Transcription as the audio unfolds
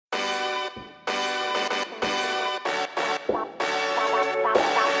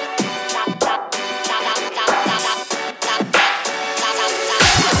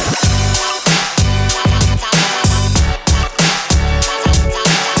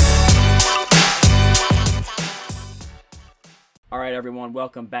right, everyone,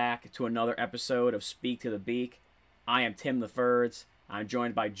 welcome back to another episode of Speak to the Beak. I am Tim the Thirds. I'm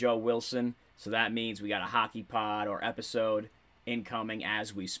joined by Joe Wilson, so that means we got a hockey pod or episode incoming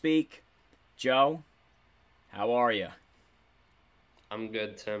as we speak. Joe, how are you? I'm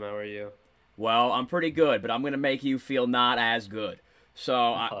good, Tim. How are you? Well, I'm pretty good, but I'm going to make you feel not as good.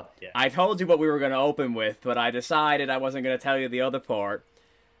 So, I, Oh, yeah. I told you what we were going to open with, but I decided I wasn't going to tell you the other part.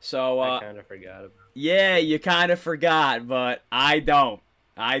 So, I kind of forgot about yeah, you kind of forgot, but I don't.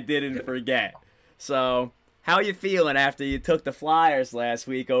 I didn't forget. So, how you feeling after you took the Flyers last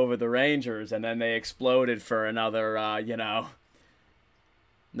week over the Rangers, and then they exploded for another, another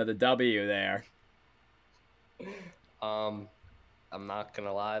W there? Um, I'm not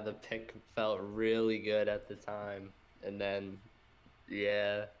gonna lie, the pick felt really good at the time, and then,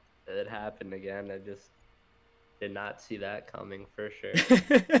 yeah, it happened again. I just did not see that coming for sure.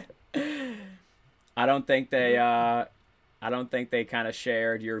 I don't think they. I don't think they kind of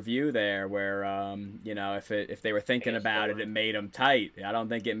shared your view there, where if they were thinking Paced about it, them. it made them tight. I don't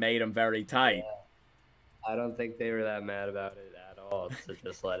think it made them very tight. Yeah, I don't think they were that mad about it at all to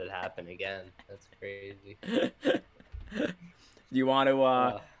just let it happen again. That's crazy. You want to?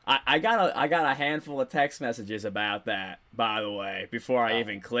 Uh, I got a handful of text messages about that, by the way, before I uh,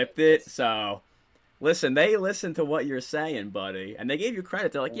 even clipped it. that's, So listen, they listened to what you're saying, buddy, and they gave you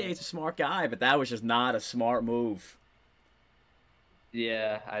credit. They're like, yeah, uh, he's a smart guy, but that was just not a smart move.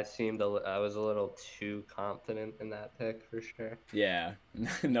 yeah, I was a little too confident in that pick for sure. Yeah,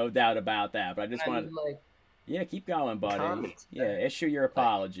 no doubt about that. But I And just I wanted, mean, like, yeah, keep going, buddy. common Yeah, sense. issue your Like,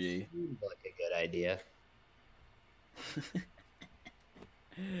 apology. seemed like a good idea.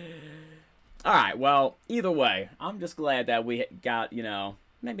 All right. Well, either way, I'm just glad that we got,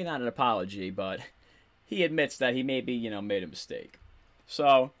 maybe not an apology, but he admits that he maybe, made a mistake.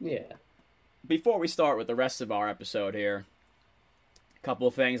 So, Yeah. before we start with the rest of our episode here, a couple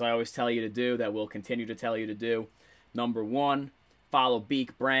of things I always tell you to do that we'll continue to tell you to do. Number one, follow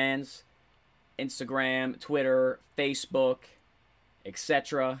Beak Brands, Instagram, Twitter, Facebook,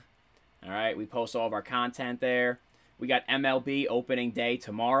 etc. All right, we post all of our content there. We got MLB opening day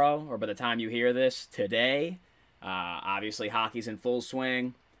tomorrow, or by the time you hear this, today. Obviously, hockey's in full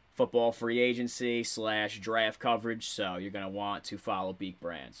swing. Football free agency / draft coverage, so you're going to want to follow Beak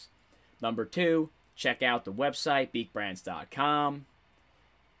Brands. Number two, check out the website, beakbrands.com.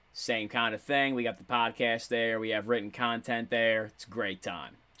 Same kind of thing. We got the podcast there. We have written content there. It's a great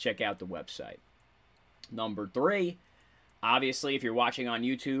time. Check out the website. Number three, obviously, if you're watching on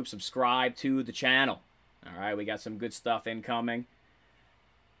YouTube, subscribe to the channel. All right, we got some good stuff incoming.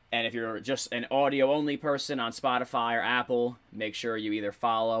 And if you're just an audio only person on Spotify or Apple, make sure you either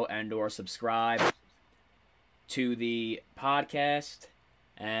follow and or subscribe to the podcast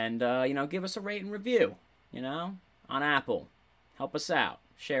and give us a rate and review, on Apple. Help us out.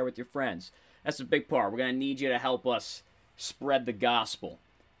 Share with your friends. That's a big part. We're going to need you to help us spread the gospel.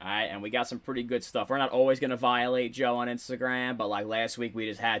 All right, and we got some pretty good stuff. We're not always going to violate Joe on Instagram, but like last week, we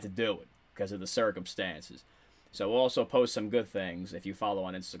just had to do it because of the circumstances. So we'll also post some good things if you follow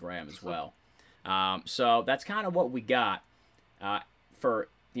on Instagram as well. So that's kind of what we got for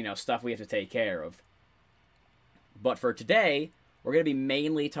stuff we have to take care of. But for today, we're going to be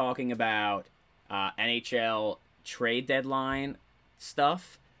mainly talking about NHL trade deadline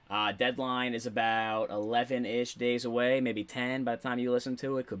stuff. Deadline is about 11-ish days away, maybe 10 by the time you listen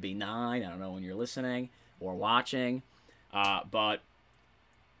to it. Could be 9. I don't know when you're listening or watching. But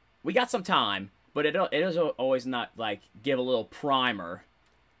we got some time. But it is always not like give a little primer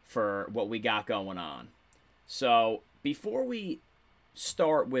for what we got going on. So before we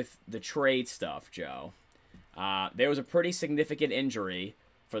start with the trade stuff, Joe, there was a pretty significant injury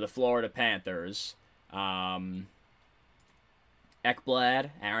for the Florida Panthers. Aaron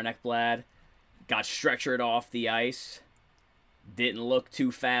Ekblad, got stretchered off the ice. Didn't look too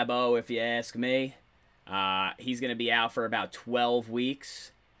fabo, if you ask me. He's going to be out for about 12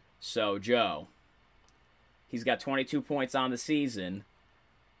 weeks. So, Joe, he's got 22 points on the season.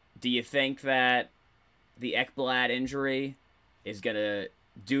 Do you think that the Ekblad injury is going to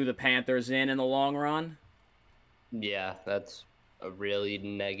do the Panthers in the long run? Yeah, that's a really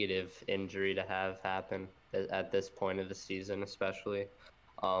negative injury to have happen at this point of the season, especially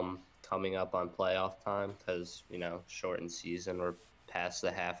coming up on playoff time because, shortened season, we're past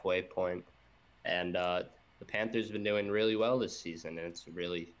the halfway point. And the Panthers have been doing really well this season, and it's a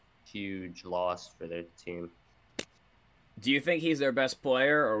really huge loss for their team. Do you think he's their best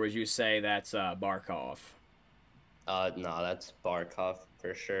player, or would you say that's Barkov? No, that's Barkov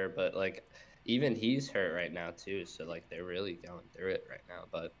for sure. But even he's hurt right now too. So they're really going through it right now.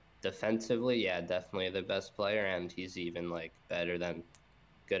 But defensively, yeah, definitely the best player, and he's even like better than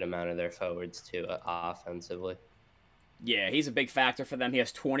good amount of their forwards too, offensively. Yeah, he's a big factor for them. He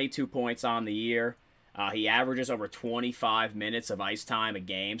has 22 points on the year. He averages over 25 minutes of ice time a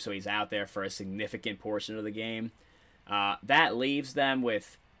game, so he's out there for a significant portion of the game. That leaves them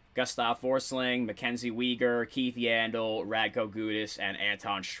with Gustav Forsling, Mackenzie Weegar, Keith Yandel, Radko Gudas, and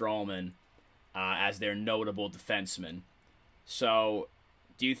Anton Strawman as their notable defensemen. So,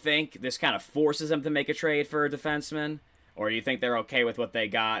 do you think this kind of forces them to make a trade for a defenseman? Or do you think they're okay with what they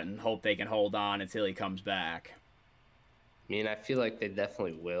got and hope they can hold on until he comes back? I mean, I feel like they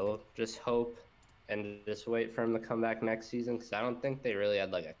definitely will just hope and just wait for him to come back next season because I don't think they really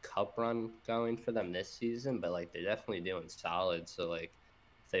had like a cup run going for them this season, but like they're definitely doing solid. So like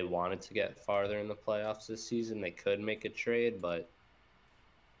if they wanted to get farther in the playoffs this season, they could make a trade, but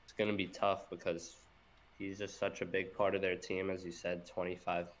it's going to be tough because he's just such a big part of their team, as you said,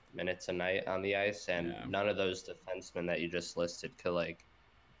 25 minutes a night on the ice, and none of those defensemen that you just listed could like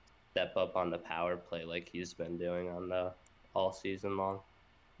step up on the power play like he's been doing on the all season long.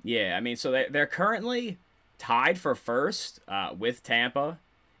 Yeah, I mean, so they're currently tied for first with Tampa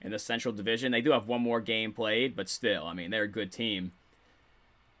in the Central Division. They do have one more game played, but still, I mean, they're a good team.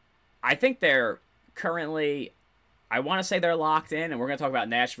 I think they're currently, I want to say they're locked in, and we're going to talk about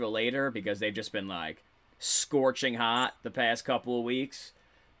Nashville later because they've just been like scorching hot the past couple of weeks.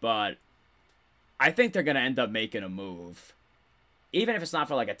 But I think they're going to end up making a move. Even if it's not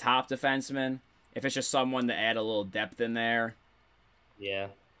for like a top defenseman, if it's just someone to add a little depth in there. Yeah.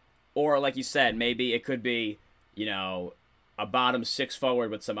 Or, like you said, maybe it could be, you know, a bottom six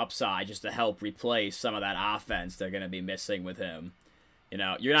forward with some upside just to help replace some of that offense they're going to be missing with him. You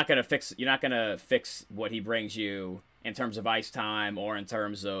know, you're not going to fix what he brings you in terms of ice time or in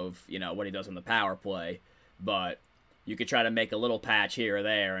terms of, you know, what he does on the power play, but you could try to make a little patch here or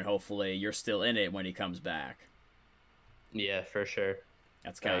there, and hopefully you're still in it when he comes back. Yeah, for sure.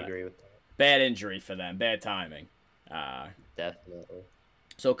 That's kind of I agree with that. Bad injury for them, bad timing. Definitely.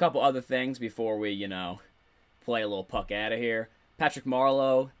 So a couple other things before we, you know, play a little puck out of here. Patrick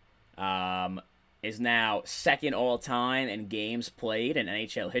Marleau is now second all-time in games played in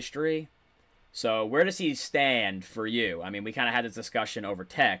NHL history. So where does he stand for you? I mean, we kind of had this discussion over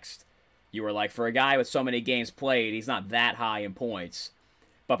text. You were like, for a guy with so many games played, he's not that high in points.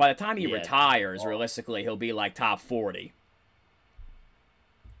 But by the time he retires, realistically, he'll be like top 40.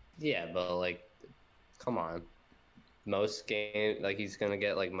 Yeah, but like, come on. Most game, like he's gonna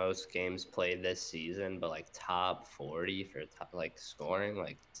get like most games played this season, but like top 40 for like scoring,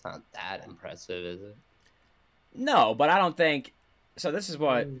 like it's not that impressive, is it? No, but I don't think so. This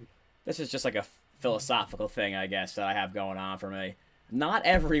is just like a philosophical thing, I guess, that I have going on for me. Not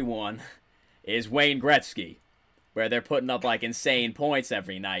everyone is Wayne Gretzky, where they're putting up like insane points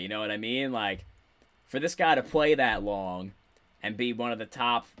every night. You know what I mean? Like, for this guy to play that long and be one of the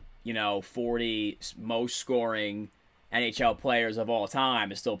top, you know, 40 most scoring NHL players of all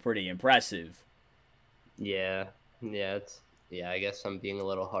time is still pretty impressive. Yeah, I guess I'm being a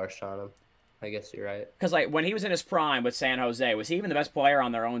little harsh on him. I guess you're right. Because like when he was in his prime with San Jose, was he even the best player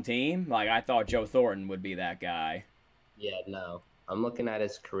on their own team? Like I thought Joe Thornton would be that guy. Yeah, no. I'm looking at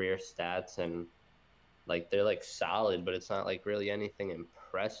his career stats and like they're like solid, but it's not like really anything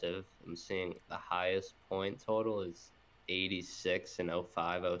impressive. I'm seeing the highest point total is 86 in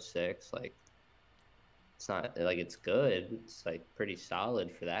 05-06. Like it's not like it's good. It's like pretty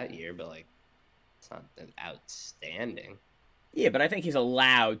solid for that year, but like it's not outstanding. Yeah, but I think he's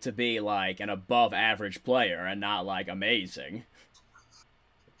allowed to be like an above average player and not like amazing.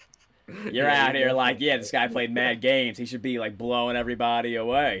 You're out here like, yeah, this guy played mad games. He should be like blowing everybody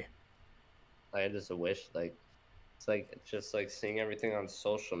away. I just wish like it's just like seeing everything on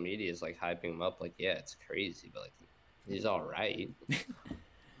social media is like hyping him up. Like, yeah, it's crazy, but like he's all right.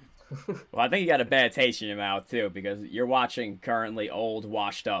 Well, I think you got a bad taste in your mouth too, because you're watching currently old,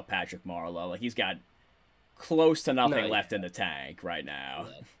 washed up Patrick Marleau. Like he's got close to nothing left in the tank right now.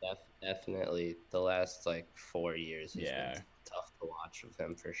 Yeah, definitely the last like 4 years. Has Yeah, been tough to watch with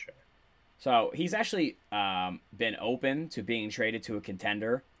him for sure. So he's actually been open to being traded to a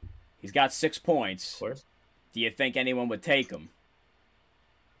contender. He's got 6 points. Of course. Do you think anyone would take him?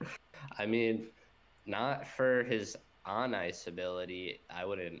 I mean, not for his on ice ability. I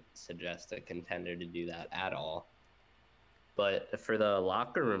wouldn't suggest a contender to do that at all. But for the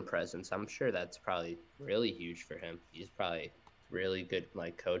locker room presence, I'm sure that's probably really huge for him. He's probably really good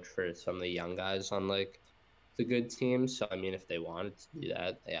like coach for some of the young guys on like the good teams. So I mean, if they wanted to do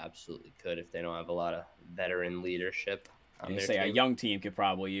that, they absolutely could. If they don't have a lot of veteran leadership on their say team. A young team could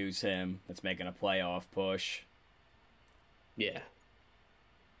probably use him that's making a playoff push. Yeah.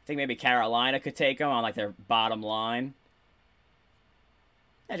 think maybe Carolina could take him on like their bottom line.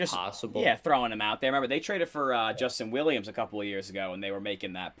 Yeah, just Possible. yeah, throwing him out there. Remember, they traded for Justin Williams a couple of years ago, and they were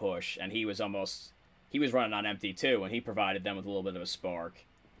making that push, and he was running on empty too, and he provided them with a little bit of a spark.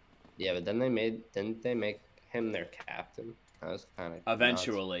 Yeah, but then didn't they make him their captain? That was kind of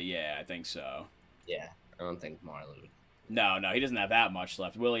Eventually, yeah, I think so. Yeah, I don't think Marlon would. No, he doesn't have that much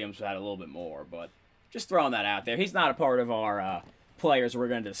left. Williams had a little bit more, but just throwing that out there. He's not a part of our players we're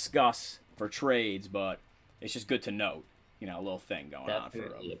going to discuss for trades, but it's just good to note. A little thing going on for him.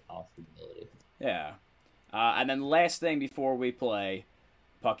 Definitely a possibility. Yeah. And then last thing before we play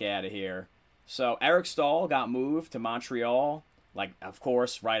puck out of here. So Eric Staal got moved to Montreal, like, of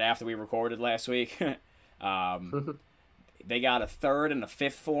course, right after we recorded last week. They got a third and a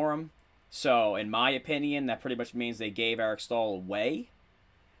fifth for him. So, in my opinion, that pretty much means they gave Eric Staal away.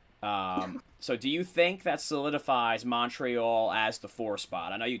 So, do you think that solidifies Montreal as the 4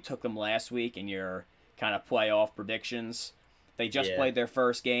 spot? I know you took them last week in your kind of playoff predictions. They just played their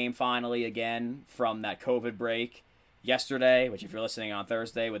first game finally again from that COVID break yesterday, which if you're listening on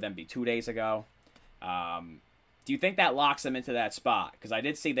Thursday would then be 2 days ago. Do you think that locks them into that spot? Because I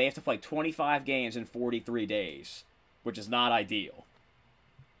did see they have to play 25 games in 43 days, which is not ideal.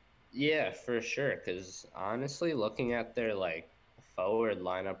 Yeah, for sure. Because honestly, looking at their forward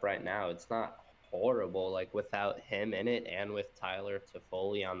lineup right now, it's not horrible. Like without him in it, and with Tyler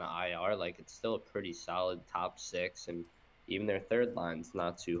Toffoli on the IR, it's still a pretty solid top 6, and even their third line's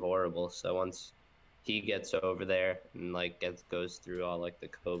not too horrible. So once he gets over there and goes through all the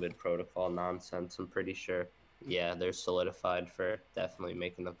COVID protocol nonsense, I'm pretty sure. Yeah, they're solidified for definitely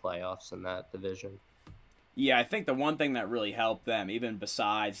making the playoffs in that division. Yeah, I think the one thing that really helped them, even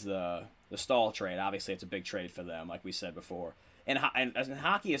besides the Staal trade, obviously it's a big trade for them, like we said before, and as in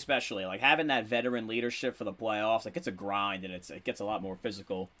hockey especially, having that veteran leadership for the playoffs, it's a grind and it gets a lot more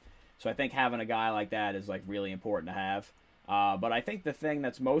physical. So I think having a guy like that is really important to have. But I think the thing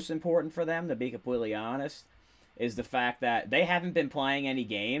that's most important for them, to be completely honest, is the fact that they haven't been playing any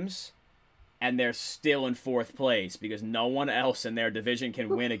games, and they're still in 4th place because no one else in their division can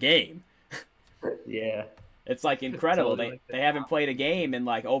win a game. Yeah. It's incredible. They haven't played a game in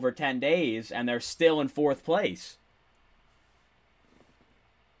over 10 days, and they're still in 4th place.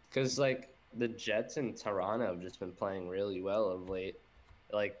 Because the Jets and Toronto have just been playing really well of late.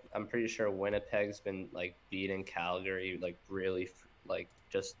 I'm pretty sure Winnipeg's been beating Calgary really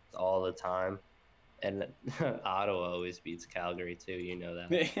just all the time, and Ottawa always beats Calgary too. You know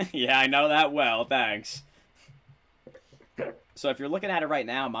that. Yeah, I know that well. Thanks. So if you're looking at it right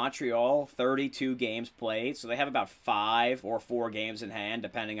now, Montreal 32 games played, so they have about 5 or 4 games in hand,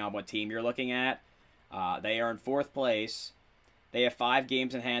 depending on what team you're looking at. They are in 4th place. They have 5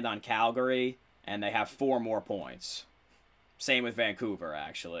 games in hand on Calgary, and they have 4 more points. Same with Vancouver,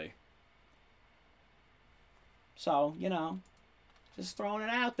 actually. So, just throwing it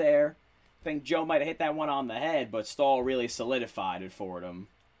out there. I think Joe might have hit that one on the head, but Staal really solidified it for them.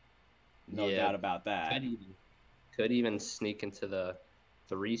 No doubt about that. Could even sneak into the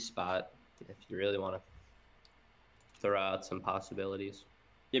 3 spot if you really want to throw out some possibilities.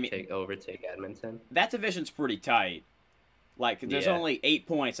 Overtake Edmonton. That division's pretty tight. There's only 8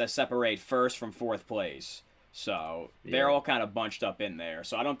 points that separate 1st from 4th place. So they're all kind of bunched up in there.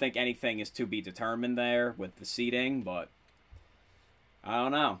 So I don't think anything is to be determined there with the seeding, but I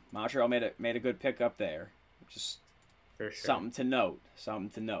don't know. Montreal made a good pick up there. Just for sure. Something to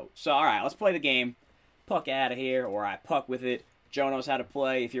note. So all right, let's play the game. Puck out of here, or I puck with it. Joe knows how to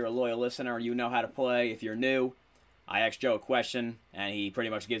play. If you're a loyal listener, you know how to play. If you're new, I ask Joe a question, and he pretty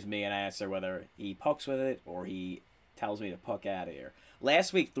much gives me an answer whether he pucks with it or he tells me to puck out of here.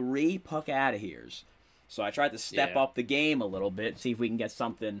 Last week, 3 puck out of here's. So I tried to step up the game a little bit, see if we can get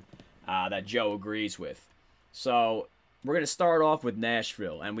something that Joe agrees with. So we're going to start off with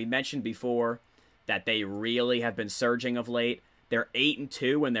Nashville. And we mentioned before that they really have been surging of late. They're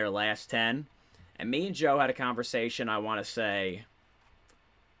 8-2 in their last 10. And me and Joe had a conversation, I want to say,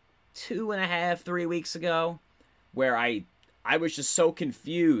 2.5, 3 weeks ago, where I was just so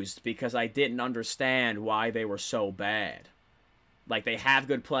confused because I didn't understand why they were so bad. They have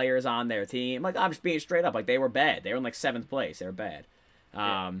good players on their team. I'm just being straight up. They were bad. They were in 7th place. They were bad.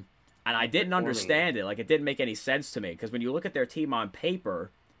 And I didn't understand it. It didn't make any sense to me. Because when you look at their team on paper,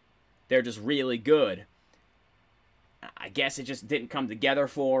 they're just really good. I guess it just didn't come together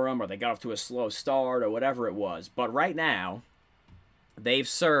for them, or they got off to a slow start, or whatever it was. But right now, they've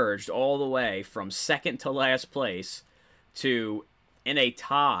surged all the way from 2nd to last place to in a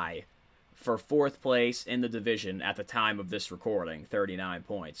tie for 4th place in the division at the time of this recording, 39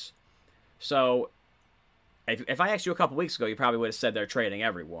 points. So, if I asked you a couple weeks ago, you probably would have said they're trading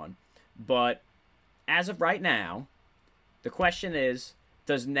everyone. But as of right now, the question is,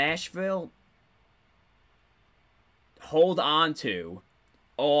 does Nashville hold on to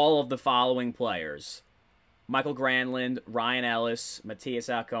all of the following players? Michael Granlund, Ryan Ellis, Matthias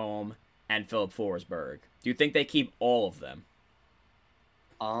Ekholm, and Philip Forsberg. Do you think they keep all of them?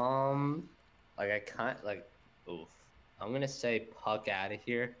 Like I can't like, oof. I'm gonna say Puck out of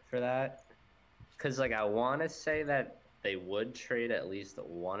here for that, because like I want to say that they would trade at least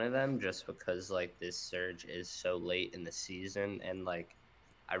one of them, just because like this surge is so late in the season, and like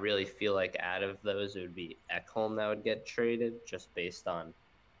I really feel like out of those it would be Ekholm that would get traded, just based on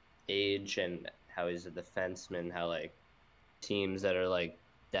age and how he's a defenseman, how like teams that are like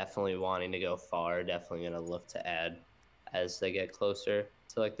definitely wanting to go far, definitely gonna look to add as they get closer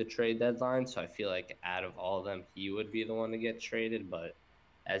to like the trade deadline. So I feel like out of all of them, he would be the one to get traded. But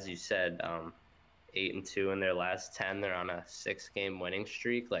as you said, 8-2 in their last 10, they're on a 6-game winning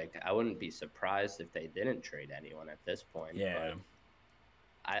streak. Like I wouldn't be surprised if they didn't trade anyone at this point. Yeah.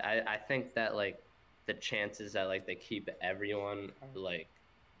 But I think that like the chances that like they keep everyone are like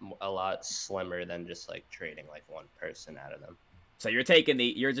a lot slimmer than just like trading like one person out of them. So you're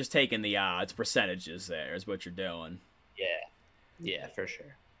just taking the odds percentages there is what you're doing. Yeah, for sure.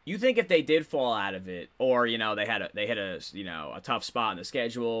 You think if they did fall out of it, or they hit a tough spot in the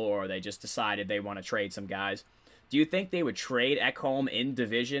schedule, or they just decided they want to trade some guys, do you think they would trade Ekholm in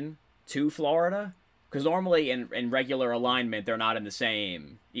division to Florida? Because normally in regular alignment they're not in the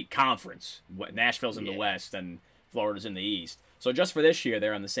same conference. Nashville's in the West and Florida's in the East. So just for this year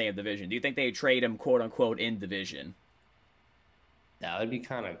they're in the same division. Do you think they'd trade him quote unquote in division? That would be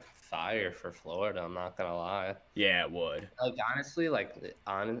kind of fire for Florida, I'm not gonna lie. Yeah, it would. Like honestly,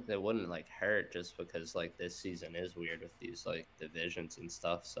 it wouldn't like hurt, just because like this season is weird with these like divisions and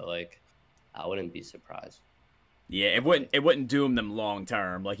stuff. So like I wouldn't be surprised. Yeah, it wouldn't doom them long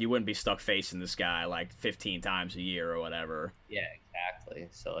term. Like you wouldn't be stuck facing this guy like 15 times a year or whatever. Yeah, exactly.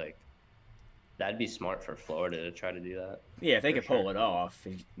 So like that'd be smart for Florida to try to do that. Yeah, if they could pull it off.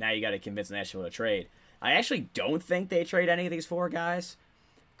 Now you got to convince Nashville to trade. I actually don't think they trade any of these 4 guys.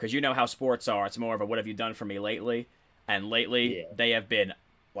 Because you know how sports are. It's more of a what have you done for me lately? And lately, they have been,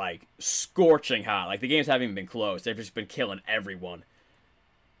 like, scorching hot. Like, the games haven't even been close. They've just been killing everyone.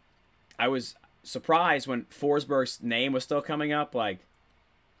 I was surprised when Forsberg's name was still coming up. Like,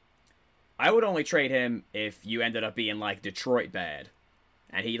 I would only trade him if you ended up being, like, Detroit bad.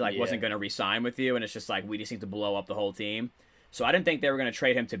 And he, like, wasn't going to re-sign with you. And it's just like, we just need to blow up the whole team. So I didn't think they were going to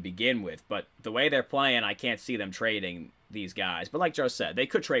trade him to begin with. But the way they're playing, I can't see them trading these guys. But like Joe said, they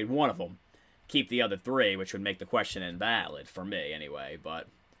could trade one of them, keep the other 3, which would make the question invalid for me anyway. But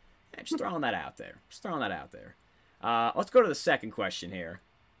just throwing that out there. Let's go to the second question here.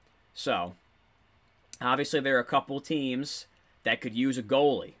 So, obviously there are a couple teams that could use a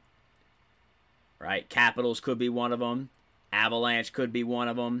goalie. Right? Capitals could be one of them. Avalanche could be one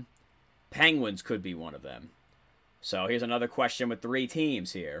of them. Penguins could be one of them. So here's another question with 3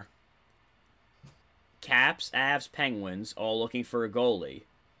 teams here. Caps, Avs, Penguins, all looking for a goalie.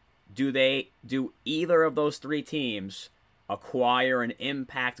 Do either of those 3 teams acquire an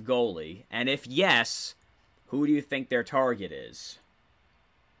impact goalie? And if yes, who do you think their target is?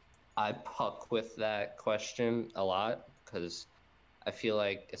 I puck with that question a lot, because I feel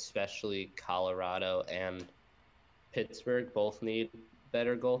like especially Colorado and Pittsburgh both need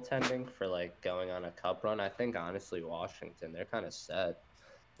better goaltending for like going on a cup run. I think honestly Washington, they're kind of set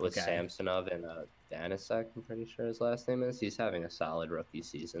with Samsonov and Vanacek, I'm pretty sure his last name is. He's having a solid rookie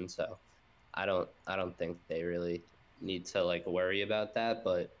season, so I don't think they really need to like worry about that.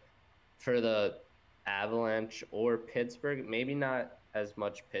 But for the Avalanche or Pittsburgh, maybe not as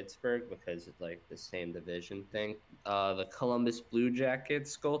much Pittsburgh because it's like the same division thing. The Columbus Blue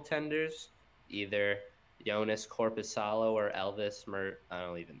Jackets goaltenders, either Jonas Korpisalo or Elvis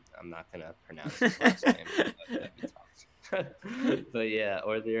I'm not going to pronounce his last name. But yeah,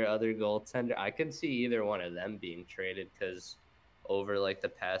 or their other goaltender. I can see either one of them being traded, because over like the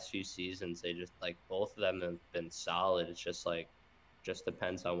past few seasons, they just like both of them have been solid. It's just like, just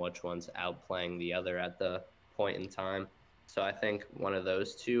depends on which one's outplaying the other at the point in time. So I think one of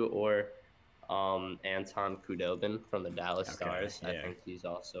those 2, or Anton Khudobin from the Dallas Stars. Yeah. I think he's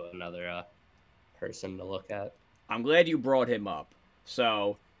also another person to look at. I'm glad you brought him up.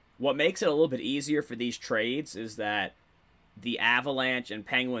 So what makes it a little bit easier for these trades is that the Avalanche and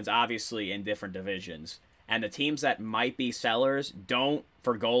Penguins obviously in different divisions, and the teams that might be sellers don't,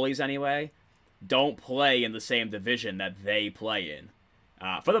 for goalies anyway, don't play in the same division that they play in,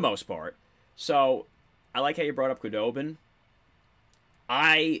 for the most part. So I like how you brought up Khudobin.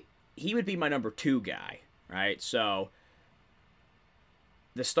 He would be my number 2 guy, right? So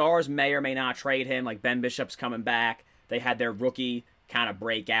the Stars may or may not trade him. Like Ben Bishop's coming back. They had their rookie kind of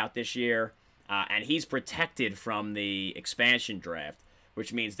breakout this year, and he's protected from the expansion draft,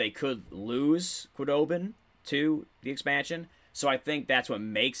 which means they could lose Khudobin to the expansion. So I think that's what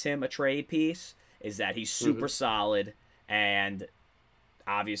makes him a trade piece, is that he's super solid, and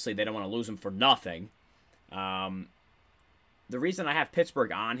obviously they don't want to lose him for nothing. The reason I have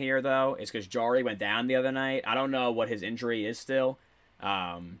Pittsburgh on here, though, is because Jari went down the other night. I don't know what his injury is still,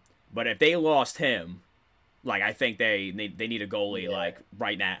 but if they lost him, like, I think they need a goalie, like,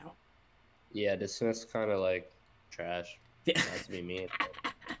 right now. Yeah, DeSmith's kind of like trash. Not to be mean.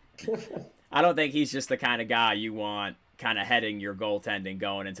 I don't think he's just the kind of guy you want kind of heading your goaltending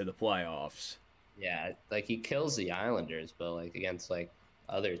going into the playoffs. Yeah, like he kills the Islanders, but like against like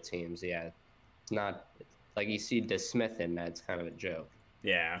other teams, yeah, it's not like you see DeSmith in that. It's kind of a joke.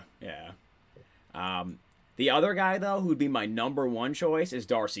 Yeah. The other guy though, who'd be my number one choice, is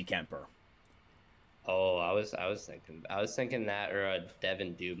Darcy Kemper. Oh, I was thinking that, or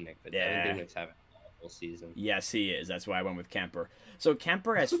Devin Dubnyk, but Devin Dubnyk's having an awful season. Yes, he is. That's why I went with Kemper. So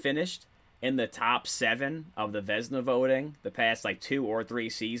Kemper has finished in the top 7 of the Vezina voting the past like 2 or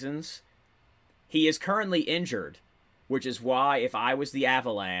 3 seasons. He is currently injured, which is why if I was the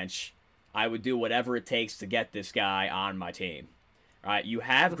Avalanche, I would do whatever it takes to get this guy on my team. All right, you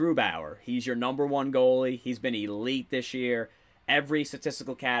have Grubauer. He's your number 1 goalie. He's been elite this year. Every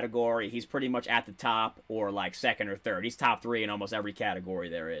statistical category, he's pretty much at the top or like second or third. He's top 3 in almost every category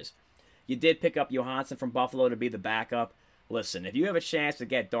there is. You did pick up Johansson from Buffalo to be the backup. Listen, if you have a chance to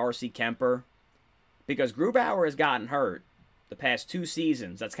get Darcy Kemper, because Grubauer has gotten hurt the past 2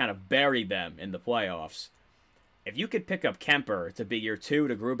 seasons, that's kind of buried them in the playoffs. If you could pick up Kemper to be your 2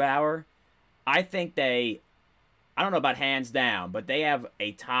 to Grubauer, I think I don't know about hands down, but they have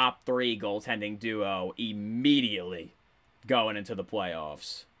a top 3 goaltending duo immediately going into the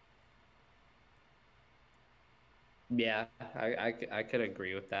playoffs. Yeah, I could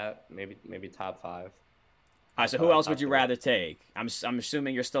agree with that. Maybe top 5. All right, so who else would you rather take? I'm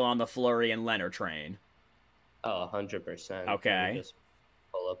assuming you're still on the Fleury and Leonard train. Oh, 100%. Okay. Just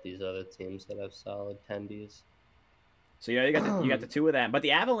pull up these other teams that have solid tendies. So you got the 2 of them, but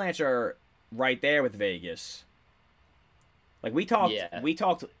the Avalanche are right there with Vegas. Like we talked.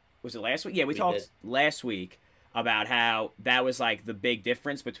 Was it last week? Yeah, we talked last week about how that was like the big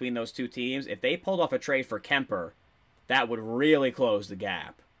difference between those 2 teams. If they pulled off a trade for Kemper, that would really close the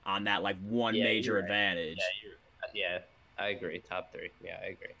gap on that like one major advantage. Yeah, I agree. Top 3. Yeah,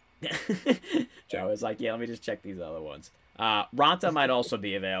 I agree. Joe is like, yeah, let me just check these other ones. Ronta might also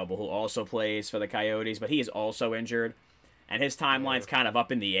be available, who also plays for the Coyotes, but he is also injured, and his timeline's kind of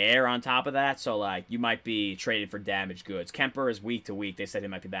up in the air on top of that, so like you might be traded for damaged goods. Kemper is week to week. They said he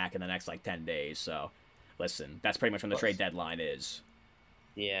might be back in the next like 10 days, so listen, that's pretty much when the trade deadline is.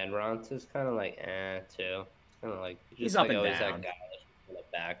 Yeah, and Ronta's kind of like, too. Kind of like he's up like and down. That guy that's gonna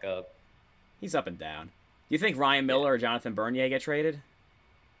back up. He's up and down. Do you think Ryan Miller or Jonathan Bernier get traded?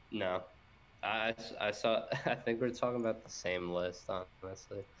 No, I saw. I think we're talking about the same list,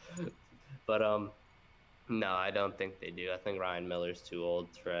 honestly. But no, I don't think they do. I think Ryan Miller's too old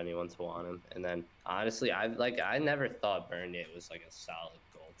for anyone to want him. And then honestly, I never thought Bernier was like a solid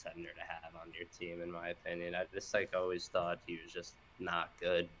goaltender to have on your team. In my opinion, I just like always thought he was just not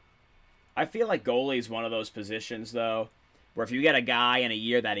good. I feel like goalie is one of those positions, though, where if you get a guy in a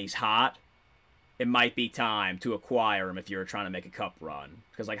year that he's hot, it might be time to acquire him if you're trying to make a cup run.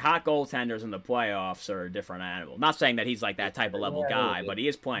 Because, like, hot goaltenders in the playoffs are a different animal. Not saying that he's, like, that type of level guy, but he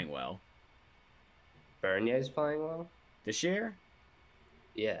is playing well. Bernier's playing well? This year?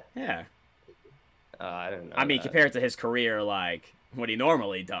 Yeah. Yeah. I don't know. I mean, compared to his career, like, what he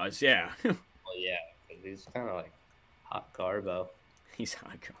normally does, yeah. Well, yeah. He's kind of like hot carbo. He's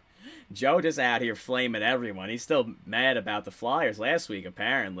hot carbo. Joe just out here flaming everyone. He's still mad about the Flyers last week,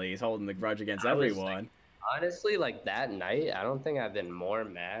 apparently. He's holding the grudge against everyone. Honestly, like, that night, I don't think I've been more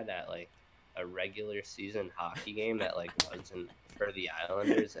mad at, like, a regular season hockey game that, like, wasn't for the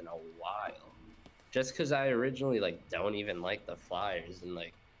Islanders in a while. Just because I originally, like, don't even like the Flyers. And,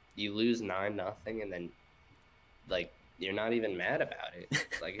 like, you lose 9-0, and then, like, you're not even mad about it.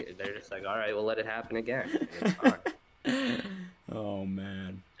 Like, they're just like, all right, we'll let it happen again. And it's fine. Oh,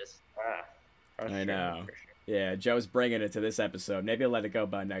 man. Just, I know. Sure. Yeah, Joe's bringing it to this episode. Maybe I'll let it go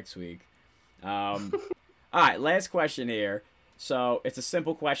by next week. All right, last question here. So it's a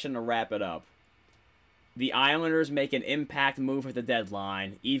simple question to wrap it up. The Islanders make an impact move at the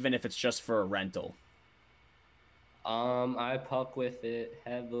deadline, even if it's just for a rental. I puck with it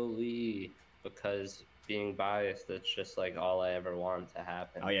heavily because being biased, it's just like all I ever want to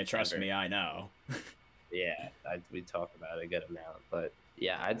happen. Oh yeah, trust me, I know. Yeah, we talk about it a good amount, but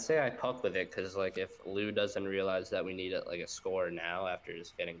yeah, I'd say I puck with it because like if Lou doesn't realize that we need like a score now after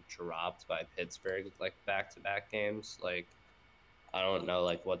just getting dropped by Pittsburgh like back-to-back games, like I don't know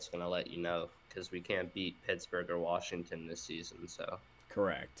like what's gonna let you know because we can't beat Pittsburgh or Washington this season, so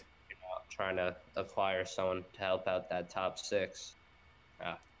Correct. trying to acquire someone to help out that top six,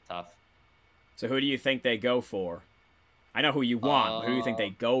 tough. So who do you think they go for? I know who you want, but who do you think Uh, they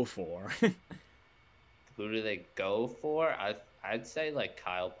go for? who do they go for? I'd say like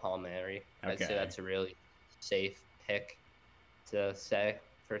Kyle Palmieri. I'd say Okay. that's a really safe pick to say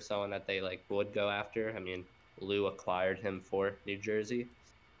for someone that they like would go after. I mean, Lou acquired him for New Jersey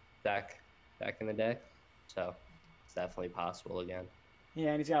back in the day, so it's definitely possible again.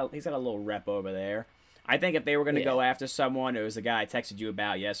 Yeah, and he's got a little rep over there. I think if they were going to Yeah. go after someone, it was the guy I texted you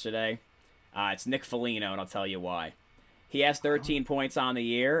about yesterday. It's Nick Foligno, and I'll tell you why. He has 13 points on the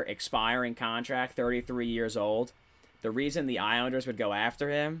year, expiring contract, 33 years old. The reason the Islanders would go after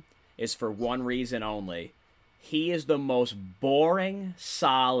him is for one reason only. He is the most boring,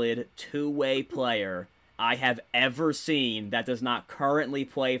 solid two-way player I have ever seen that does not currently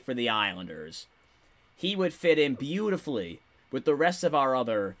play for the Islanders. He would fit in beautifully with the rest of our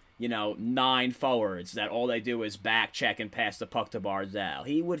other, 9 forwards that all they do is back check and pass the puck to Barzal.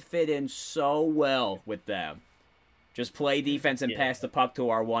 He would fit in so well with them. Just play defense and Yeah. pass the puck to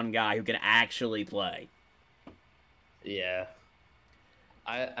our one guy who can actually play. Yeah.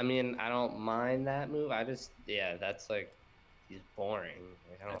 I mean, I don't mind that move. I just that's like he's boring.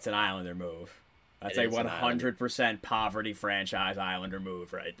 Like, I don't That's an Islander move. That's It a is an Islander. 100% poverty franchise Islander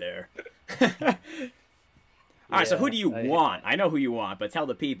move right there. All right, so who do you want? I know who you want, but tell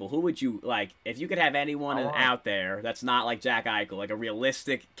the people, who would you like if you could have anyone out there that's not like Jack Eichel, like a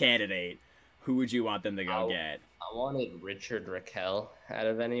realistic candidate, who would you want them to go get? I wanted Richard Raquel out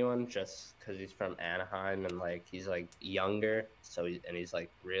of anyone just because he's from Anaheim and like he's like younger, so he's like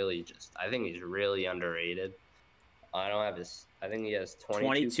really just I think he's really underrated. I don't have his. I think he has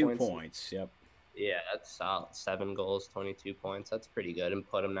 22 points. Yep. Yeah, that's solid. 7 goals, 22 points. That's pretty good. And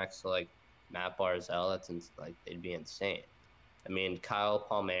put him next to like Matt Barzal. Like they'd be insane. I mean, Kyle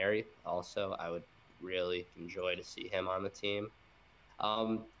Palmieri also. I would really enjoy to see him on the team.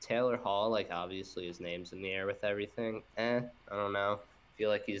 Taylor Hall, like obviously his name's in the air with everything. I don't know. I feel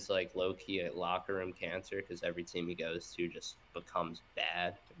like he's like low key at locker room cancer because every team he goes to just becomes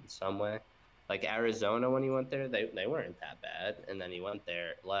bad in some way. Like Arizona, when he went there, they weren't that bad, and then he went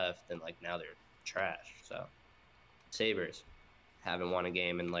there, left, and like now they're trash. So Sabres haven't won a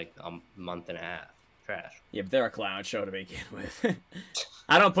game in like a month and a half. Trash. Yeah, but they're a clown show to begin with.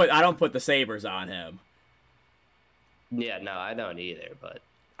 I don't put the Sabres on him. Yeah, no, I don't either. But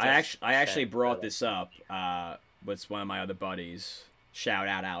I actually brought this up with one of my other buddies. Shout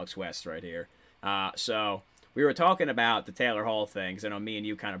out Alex West right here. So we were talking about the Taylor Hall things. I know me and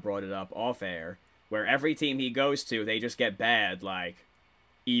you kind of brought it up off air, where every team he goes to, they just get bad like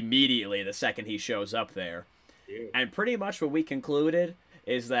immediately the second he shows up there. Yeah. And pretty much what we concluded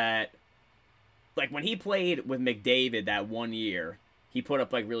is that like when he played with McDavid that one year, he put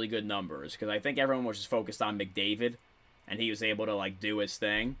up like really good numbers because I think everyone was just focused on McDavid. And he was able to like do his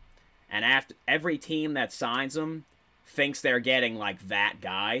thing. And after every team that signs him thinks they're getting like that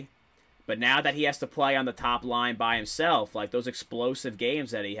guy. But now that he has to play on the top line by himself, like those explosive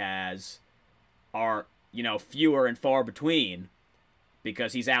games that he has are, fewer and far between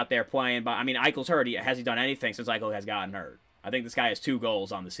because he's out there playing by Eichel's hurt. Has he done anything since Eichel has gotten hurt? I think this guy has 2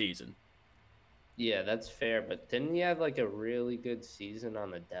 goals on the season. Yeah, that's fair. But didn't he have like a really good season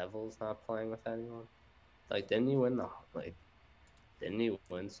on the Devils not playing with anyone? Like, didn't he win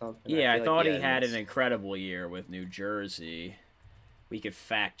something? Yeah, I thought he had an incredible year with New Jersey. We could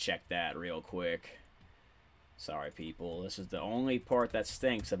fact check that real quick. Sorry, people. This is the only part that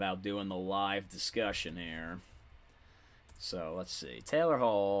stinks about doing the live discussion here. So, let's see. Taylor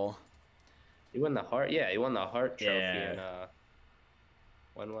Hall. He won the Hart. Yeah, he won the Hart Trophy. Yeah. In,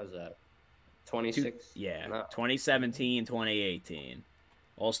 when was that? 26? Yeah, No. 2017, 2018.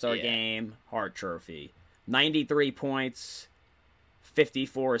 All-Star Game, Hart Trophy. 93 points,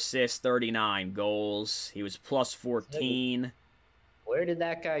 54 assists, 39 goals. He was plus 14. Where did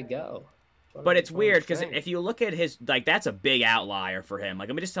that guy go? But it's weird because if you look at his, like, that's a big outlier for him. Like,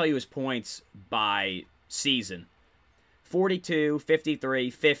 let me just tell you his points by season 42, 53,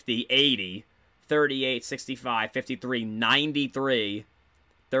 50, 80, 38, 65, 53, 93,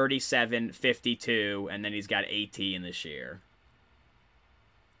 37, 52, and then he's got 18 this year.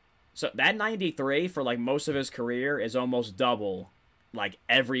 So that 93 for like most of his career is almost double like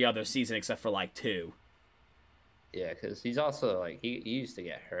every other season except for like 2. Yeah, because he's also like he used to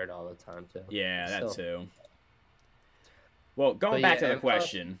get hurt all the time too. Yeah, that Still, too. Well, going but back to yeah, the and plus,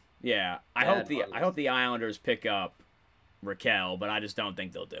 question, yeah, go ahead, I hope the Islanders pick up Raquel, but I just don't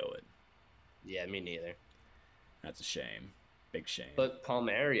think they'll do it. Yeah, me neither. That's a shame. Big shame. But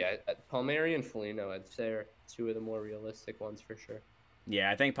Palmieri and Foligno, I'd say are two of the more realistic ones for sure.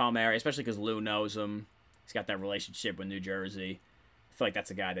 Yeah, I think Palmieri, especially because Lou knows him. He's got that relationship with New Jersey. I feel like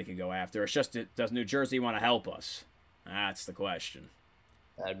that's a guy they could go after. It's just, does New Jersey want to help us? That's the question.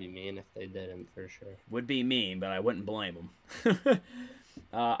 That'd be mean if they didn't, for sure. Would be mean, but I wouldn't blame them.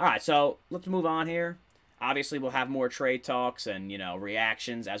 All right, so let's move on here. Obviously, we'll have more trade talks and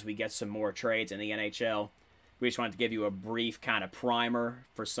reactions as we get some more trades in the NHL. We just wanted to give you a brief kind of primer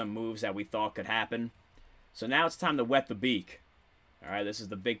for some moves that we thought could happen. So now it's time to wet the beak. All right, this is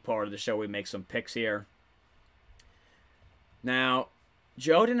the big part of the show. We make some picks here. Now,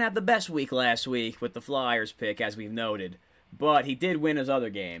 Joe didn't have the best week last week with the Flyers pick, as we've noted, but he did win his other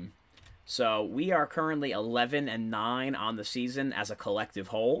game. So we are currently 11-9 on the season as a collective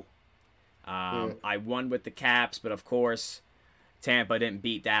whole. I won with the Caps, but of course, Tampa didn't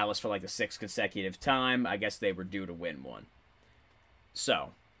beat Dallas for like the 6th consecutive time. I guess they were due to win one. So,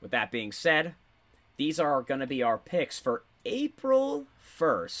 with that being said, these are going to be our picks for April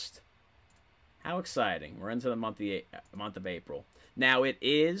 1st. How exciting. We're into the month of April. Now, it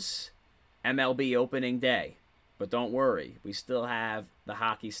is MLB opening day. But don't worry, we still have the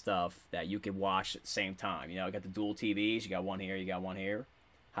hockey stuff that you can watch at the same time. You got the dual TVs. You got one here, you got one here.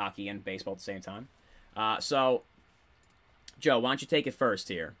 Hockey and baseball at the same time. So, Joe, why don't you take it first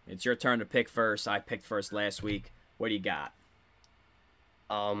here? It's your turn to pick first. I picked first last week. What do you got?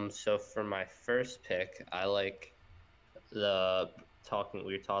 So for my first pick, I like we were talking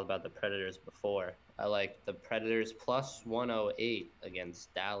about the Predators before. I like the Predators plus 108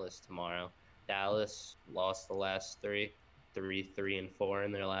 against Dallas tomorrow. Dallas lost the last 3, 3, and 4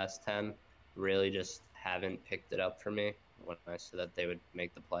 in their last 10. Really just haven't picked it up for me. When I said that they would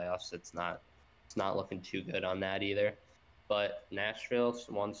make the playoffs, it's not looking too good on that either. But Nashville's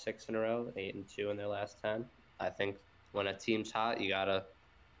won 6 in a row, 8-2 in their last 10. I think when a team's hot, you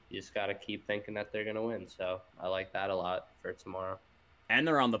just gotta keep thinking that they're gonna win. So I like that a lot for tomorrow. And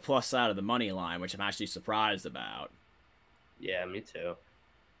they're on the plus side of the money line, which I'm actually surprised about. Yeah, me too.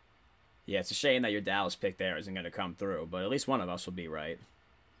 Yeah, it's a shame that your Dallas pick there isn't going to come through, but at least one of us will be right.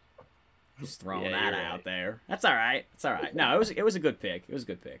 Just throwing that out there. That's all right. It's all right. No, it was a good pick. It was a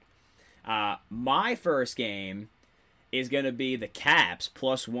good pick. My first game is going to be the Caps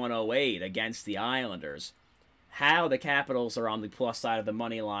plus 108 against the Islanders. How the Capitals are on the plus side of the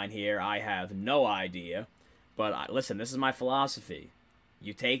money line here, I have no idea. But listen, this is my philosophy.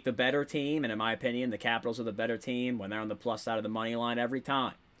 You take the better team, and in my opinion, the Capitals are the better team when they're on the plus side of the money line every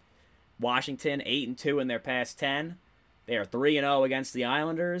time. Washington 8-2 in their past 10. They are 3-0 against the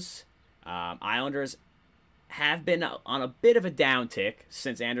Islanders. Islanders have been on a bit of a downtick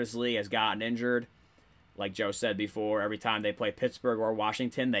since Anders Lee has gotten injured. Like Joe said before, every time they play Pittsburgh or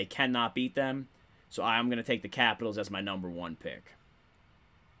Washington, they cannot beat them. So I'm going to take the Capitals as my number 1 pick.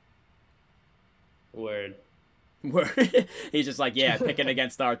 Word. He's just like, yeah, picking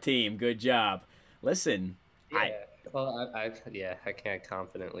against our team. Good job. Listen, yeah. I can't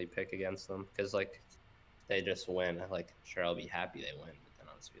confidently pick against them because they just win. Sure, I'll be happy they win, but then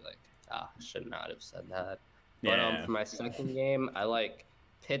I'll just be like, I should not have said that. Yeah. But for my second game, I like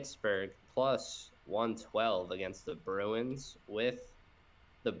Pittsburgh plus 112 against the Bruins, with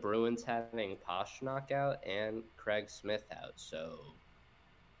the Bruins having Pastrnak out and Craig Smith out. So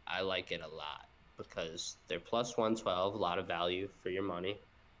I like it a lot because they're plus 112, a lot of value for your money,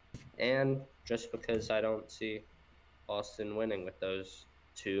 and just because I don't see Boston winning with those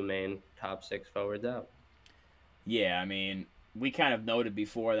 2 main top 6 forwards out. Yeah, I mean, we kind of noted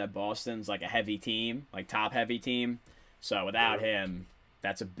before that Boston's like a heavy team, like top heavy team. So without him,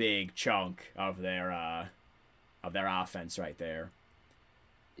 that's a big chunk of their offense right there.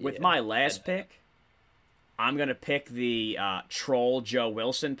 With my last pick, I'm gonna pick the troll Joe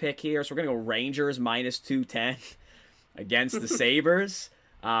Wilson pick here. So we're gonna go Rangers minus 210 against the Sabres.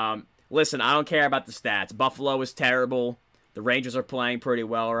 Listen, I don't care about the stats. Buffalo is terrible. The Rangers are playing pretty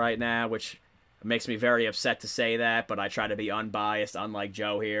well right now, which makes me very upset to say that, but I try to be unbiased, unlike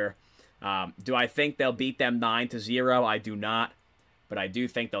Joe here. Do I think they'll beat them 9-0? I do not, but I do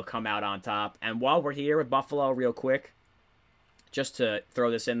think they'll come out on top. And while we're here with Buffalo real quick, just to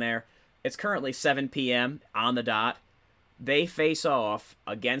throw this in there, it's currently 7 p.m. on the dot. They face off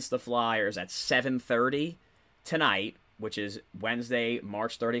against the Flyers at 7:30 tonight, which is Wednesday,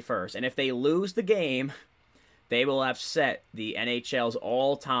 March 31st. And if they lose the game, they will have set the NHL's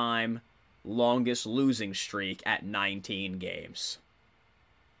all-time longest losing streak at 19 games?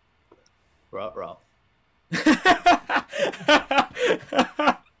 Ruh-roh.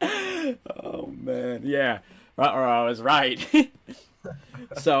 Oh, man. Yeah. I was right.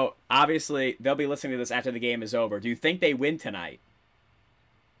 So, obviously, they'll be listening to this after the game is over. Do you think they win tonight?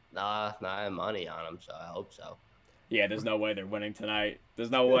 Nah, I have money on them, so I hope so. Yeah, there's no way they're winning tonight.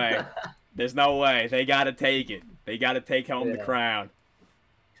 There's no way. There's no way. They got to take it. They got to take home the crown.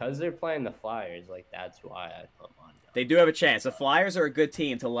 Because they're playing the Flyers, like, that's why I put money on. They do have a chance. The Flyers are a good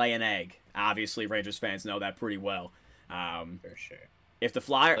team to lay an egg. Obviously, Rangers fans know that pretty well. For sure. If the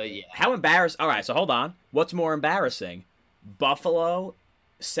Flyers... Yeah. How embarrassed... All right, so hold on. What's more embarrassing? Buffalo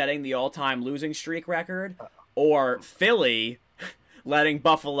setting the all-time losing streak record, or Philly letting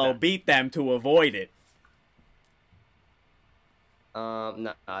Buffalo beat them to avoid it?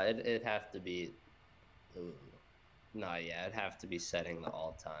 No, it'd have to be... Ooh. No, yeah, it'd have to be setting the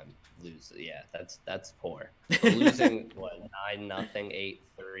all-time lose. Yeah, that's poor. Losing, what, 9-0,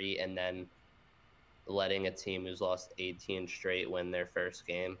 8-3, and then letting a team who's lost 18 straight win their first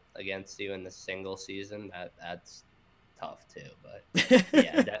game against you in the single season, that's tough too. But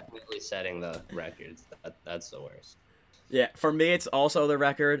yeah, definitely setting the records. That's the worst. Yeah, for me, it's also the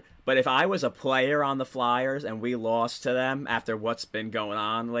record. But if I was a player on the Flyers and we lost to them after what's been going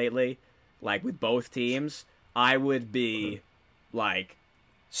on lately, like with both teams, I would be, like,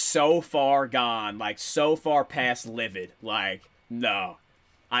 so far gone, like, so far past livid. Like, no.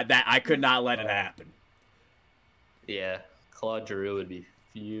 I could not let it happen. Yeah, Claude Giroux would be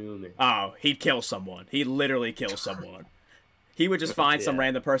fuming. Oh, he'd kill someone. He'd literally kill someone. He would just find some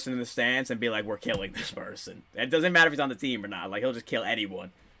random person in the stands and be like, we're killing this person. It doesn't matter if he's on the team or not. Like, he'll just kill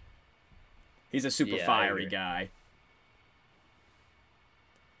anyone. He's a super fiery guy.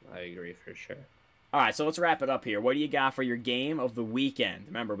 I agree for sure. All right, so let's wrap it up here. What do you got for your game of the weekend?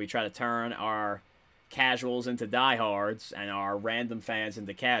 Remember, we try to turn our casuals into diehards and our random fans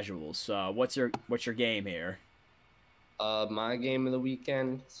into casuals. So what's your game here? My game of the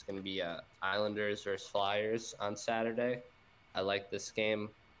weekend is going to be Islanders versus Flyers on Saturday. I like this game.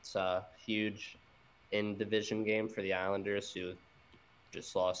 It's a huge in-division game for the Islanders, who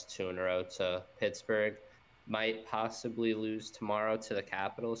just lost 2 in a row to Pittsburgh. Might possibly lose tomorrow to the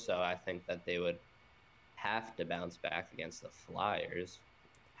Capitals, so I think that they would have to bounce back against the Flyers.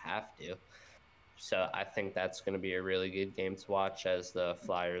 Have to. So I think that's going to be a really good game to watch, as the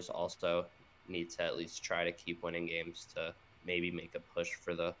Flyers also need to at least try to keep winning games to maybe make a push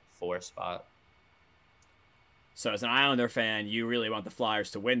for the 4 spot. So as an Islander fan, you really want the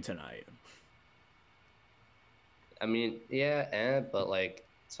Flyers to win tonight. I mean, yeah, but, like,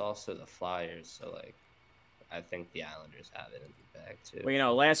 it's also the Flyers, so, like, I think the Islanders have it in the bag, too.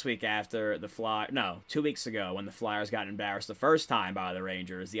 Well, last week after 2 weeks ago, when the Flyers got embarrassed the first time by the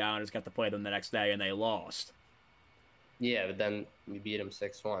Rangers, the Islanders got to play them the next day, and they lost. Yeah, but then we beat them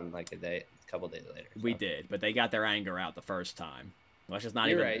 6-1, like a couple days later. So. We did, but they got their anger out the first time. Let's just not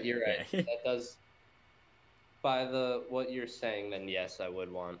You're even... right, you're right. That does... By what you're saying, then yes, I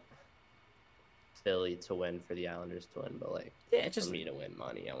would want Philly to win for the Islanders to win, but, like, for me to win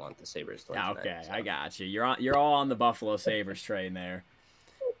money, I want the Sabres to win. Okay, tonight, so. I got you. You're all on the Buffalo Sabres train there.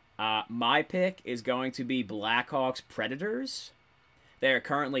 My pick is going to be Blackhawks Predators. They are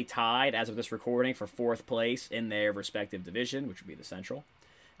currently tied, as of this recording, for 4th place in their respective division, which would be the Central.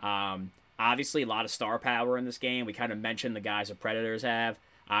 Obviously, a lot of star power in this game. We kind of mentioned the guys the Predators have.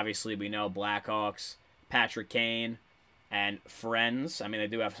 Obviously, we know Blackhawks, Patrick Kane, and friends. I mean, they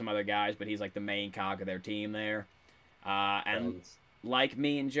do have some other guys, but he's like the main cog of their team there. And like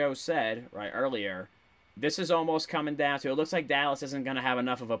me and Joe said right earlier, this is almost coming down to, it looks like Dallas isn't going to have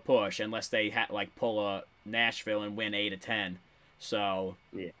enough of a push unless they pull a Nashville and win 8-10. So,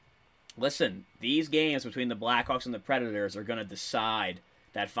 listen, these games between the Blackhawks and the Predators are going to decide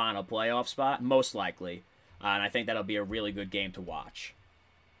that final playoff spot, most likely. And I think that'll be a really good game to watch.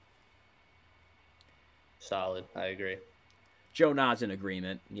 Solid. I agree. Joe nods in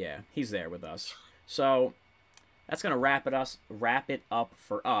agreement. Yeah, he's there with us. So that's going to wrap it up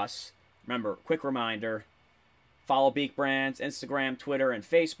for us. Remember, quick reminder, follow Beak Brands, Instagram, Twitter, and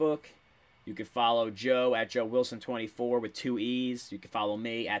Facebook. You can follow Joe at JoeWilson24 with 2 E's. You can follow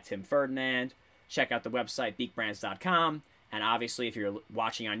me at Tim Ferdinand. Check out the website, beakbrands.com. And obviously, if you're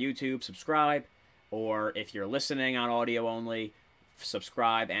watching on YouTube, subscribe. Or if you're listening on audio only,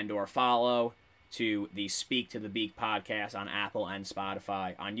 subscribe and or follow to the Speak to the Beak podcast on Apple and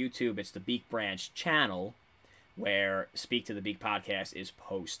Spotify. On YouTube, it's the Beak Branch channel where Speak to the Beak podcast is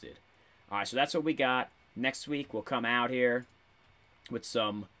posted. All right, so that's what we got. Next week, we'll come out here with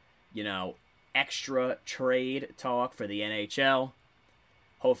some, extra trade talk for the NHL.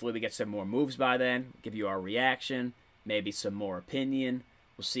 Hopefully we get some more moves by then, give you our reaction, maybe some more opinion.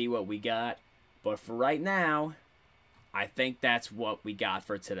 We'll see what we got. But for right now, I think that's what we got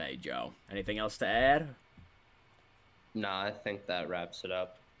for today, Joe. Anything else to add? No, I think that wraps it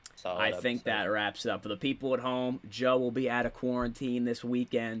up. Solid I think that wraps it up. For the people at home, Joe will be out of quarantine this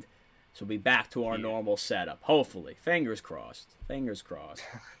weekend, so we'll be back to our normal setup. Hopefully. Fingers crossed. Fingers crossed.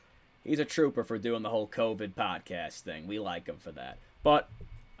 He's a trooper for doing the whole COVID podcast thing. We like him for that. But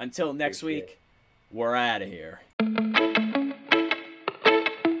until next week, we're out of here.